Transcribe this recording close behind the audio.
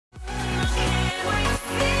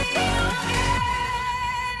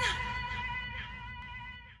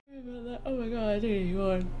find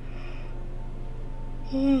anyone.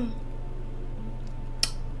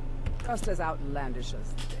 Just as outlandish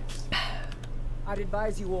as this. I'd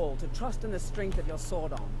advise you all to trust in the strength of your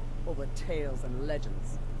sword arm over tales and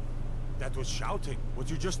legends. That was shouting, what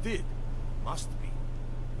you just did. Must be.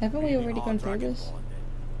 Haven't we already gone through this?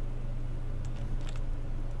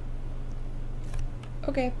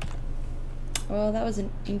 Okay. Well, that was an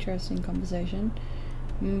interesting conversation,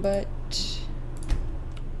 but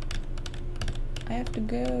I have to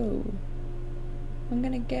go. I'm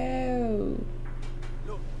gonna go.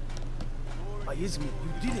 Izmi,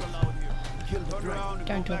 you did it. Killed the dragon.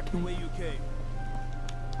 Don't talk to me.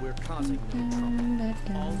 We're causing no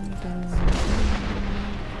trouble.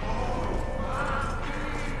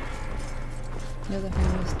 You're the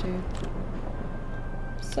homeless dude.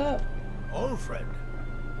 What's up? Old friend,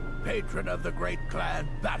 patron of the great clan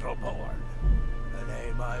Battleborn. A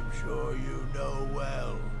name I'm sure you know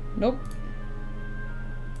well. Nope.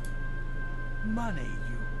 Money,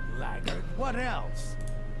 you laggard. What else?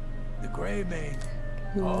 The Grey Mane.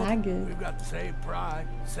 Laggard. We've got the same pride,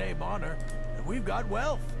 same honor, and we've got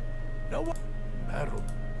wealth. No one metal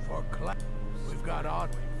for class. We've got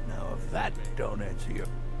honor. Now, if that don't answer your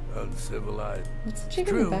uncivilized. What's the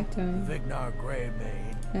chicken back to him? Vignar Grey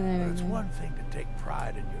Mane. But it's one thing to take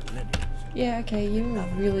pride in your lineage. Yeah, okay, you were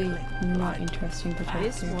really not interesting to talk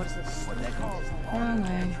to. What they call Wrong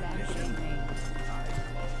way.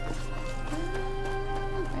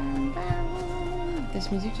 This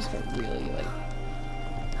music just got really, like,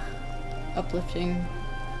 uplifting,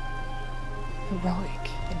 heroic,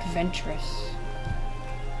 adventurous.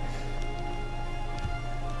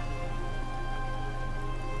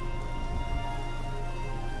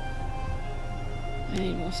 I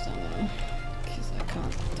need more stamina, because I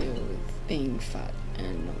can't deal with being fat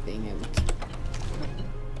and not being able to.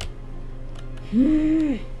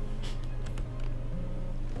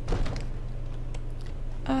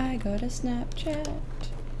 I got a Snapchat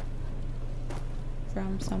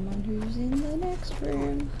from someone who's in the next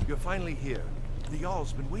room. You're finally here. The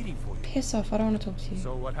Jarl's been waiting for you. Piss off, I don't want to talk to you.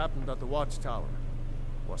 So what happened at the watchtower?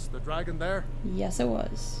 Was the dragon there? Yes, it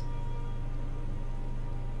was.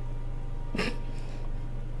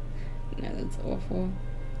 No, that's awful.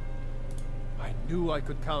 I knew I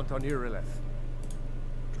could count on Irileth.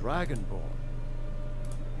 Dragonborn.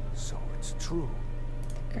 So it's true.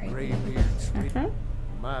 Great. Greybeards,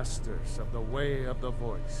 masters of the way of the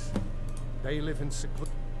voice. They live in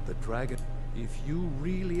seclusion. The dragon. If you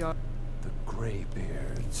really are the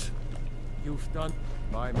Greybeards, you've done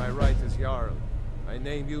by my right as Jarl. I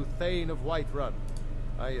name you Thane of Whiterun.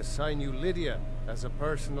 I assign you Lydia as a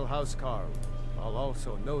personal housecarl. I'll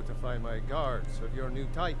also notify my guards of your new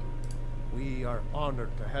title. We are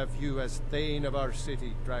honored to have you as Thane of our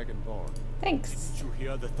city, Dragonborn. Thanks. Did you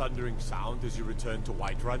hear the thundering sound as you returned to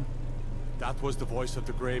Whiterun? That was the voice of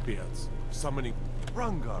the Greybeards, summoning...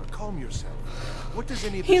 Rangar, calm yourself. What does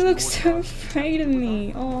any of this He looks noise so have afraid of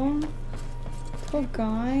me. Oh, poor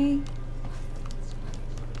guy.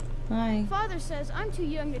 Hi. Father says I'm too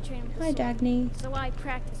young to train with the Hi, sword, Dagny. so I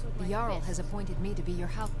practice with my The Jarl fists. has appointed me to be your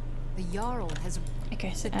help. The Jarl has...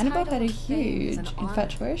 Okay, so The Annabelle title had a of Thane is an huge honor.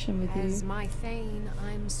 infatuation with As you. my Thane,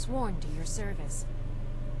 I'm sworn to your service.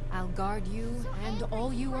 I'll guard you and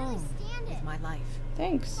all you own with my life.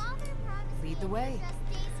 Thanks. Lead the way.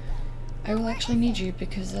 I will actually need you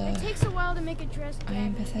because It takes a while to make a dress. I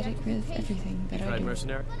am pathetic with everything that I do.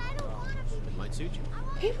 Mercenary? It might suit you.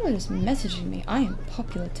 People are just messaging me. I am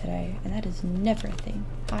popular today, and that is never a thing.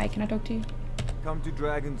 Hi, can I talk to you? Come to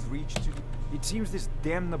Dragon's Reach to... It seems this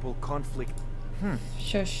damnable conflict...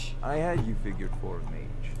 Shush. I had you figured for a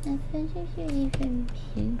mage. You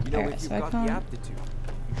know, Alright, if you've so I got the can't aptitude,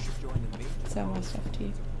 you should join the mage. sell my stuff to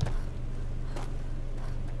you.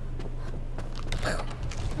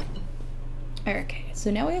 Okay,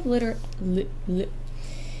 so now we have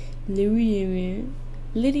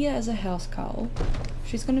Lydia as a housecarl.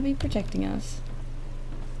 She's going to be protecting us.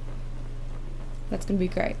 That's going to be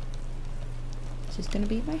great. She's going to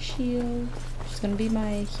be my shield. She's going to be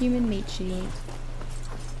my human meat shield.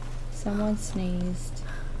 Someone sneezed.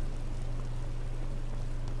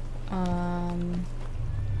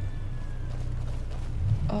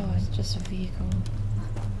 Oh, it's just a vehicle.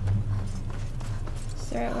 Is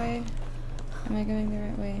the right way? Am I going the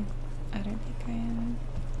right way? I don't think I am.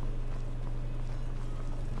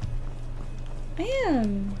 I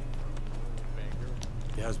am!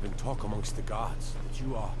 There has been talk amongst the gods that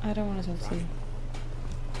you are... I don't want to talk to you.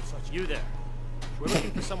 You there. We're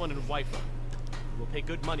looking for someone in Whiterun. We'll pay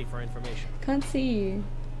good money for information. Can't see you.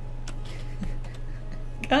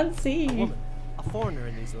 Can't see A you. woman, a foreigner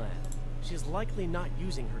in these lands. She's likely not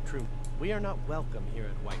using her true... We are not welcome here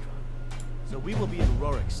at Whiterun. So we will be in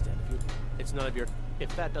Rorikstead it's none of your...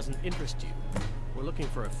 If that doesn't interest you, we're looking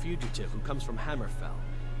for a fugitive who comes from Hammerfell.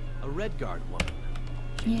 A Redguard woman.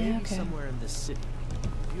 She may be somewhere in this city.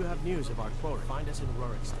 If you have news of our quarry, find us in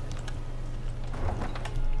Rorikstead.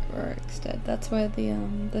 Rorikstead. That's where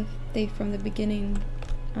the thief from the beginning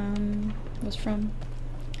was from.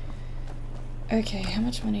 Okay, how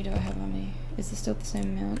much money do I have on me? Is this still the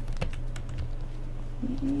same amount?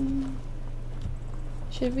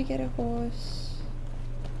 Should we get a horse?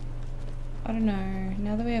 I don't know.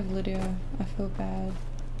 Now that we have Lydia, I feel bad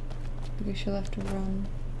because she'll have to run.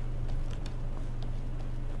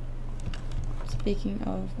 Speaking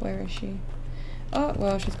of, where is she? Oh,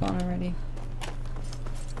 well, she's gone already.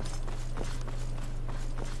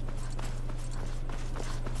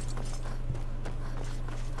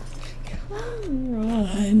 Come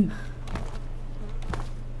on.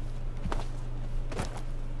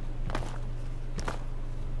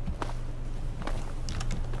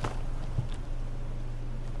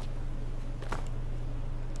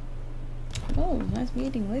 Oh, nice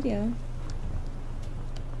meeting Lydia.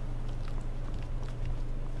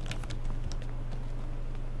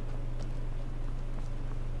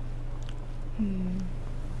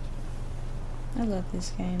 I love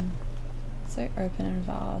this game. It's so open and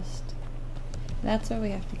vast. That's where we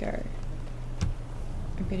have to go.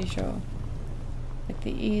 I'm pretty sure. Like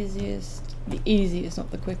the easiest,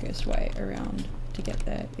 not the quickest way around to get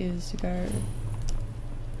there is to go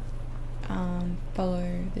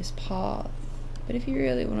follow this path. But if you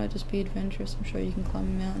really want to just be adventurous, I'm sure you can climb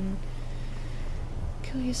a mountain,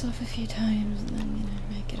 kill yourself a few times, and then, you know,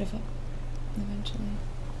 make it up eventually.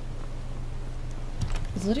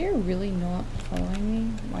 Is Lydia really not following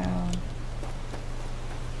me? Wow.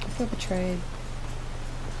 I feel betrayed.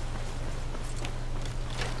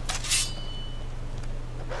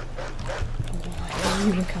 Oh, I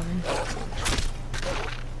knew you were coming.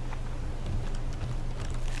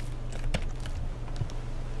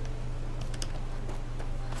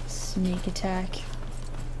 Sneak attack.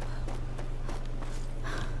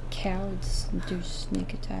 Cowards do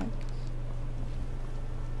sneak attacks.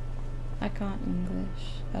 I can't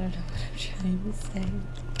English. I don't know what I'm trying to say.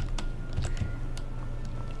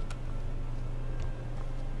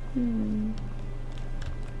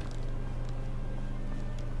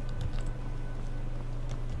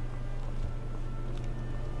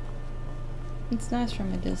 It's nice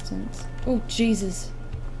from a distance. Oh, Jesus.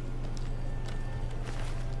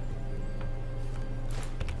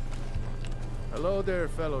 Hello there,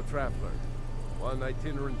 fellow traveler. One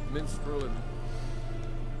itinerant minstrel and...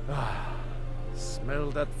 smell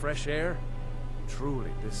that fresh air?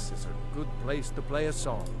 Truly, this is a good place to play a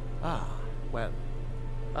song. Well,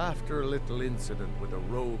 after a little incident with a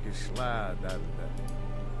roguish lad and...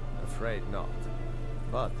 afraid not.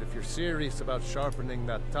 But if you're serious about sharpening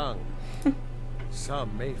that tongue,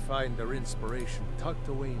 some may find their inspiration tucked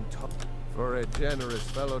away in for a generous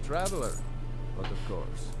fellow traveler. But of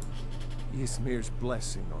course, Ysmir's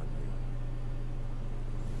blessing on you.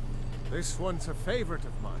 This one's a favorite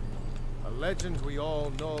of mine. A legend we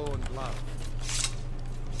all know and love.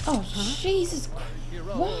 Oh, Jesus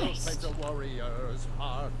Christ! Fights a warrior's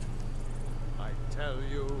heart. I tell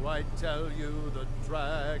you, the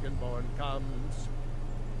Dragonborn comes.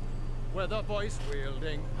 With a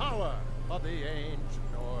voice-wielding power of the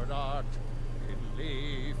ancient Nord art.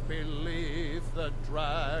 Believe, the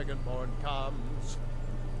Dragonborn comes.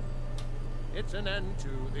 It's an end to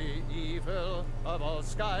the evil of all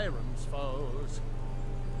Skyrim's foes.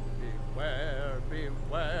 Beware,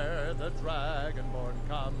 the Dragonborn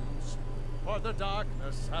comes. For the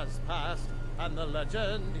darkness has passed, and the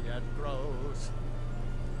legend yet grows.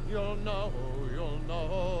 You'll know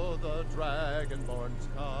the Dragonborn's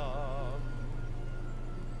come.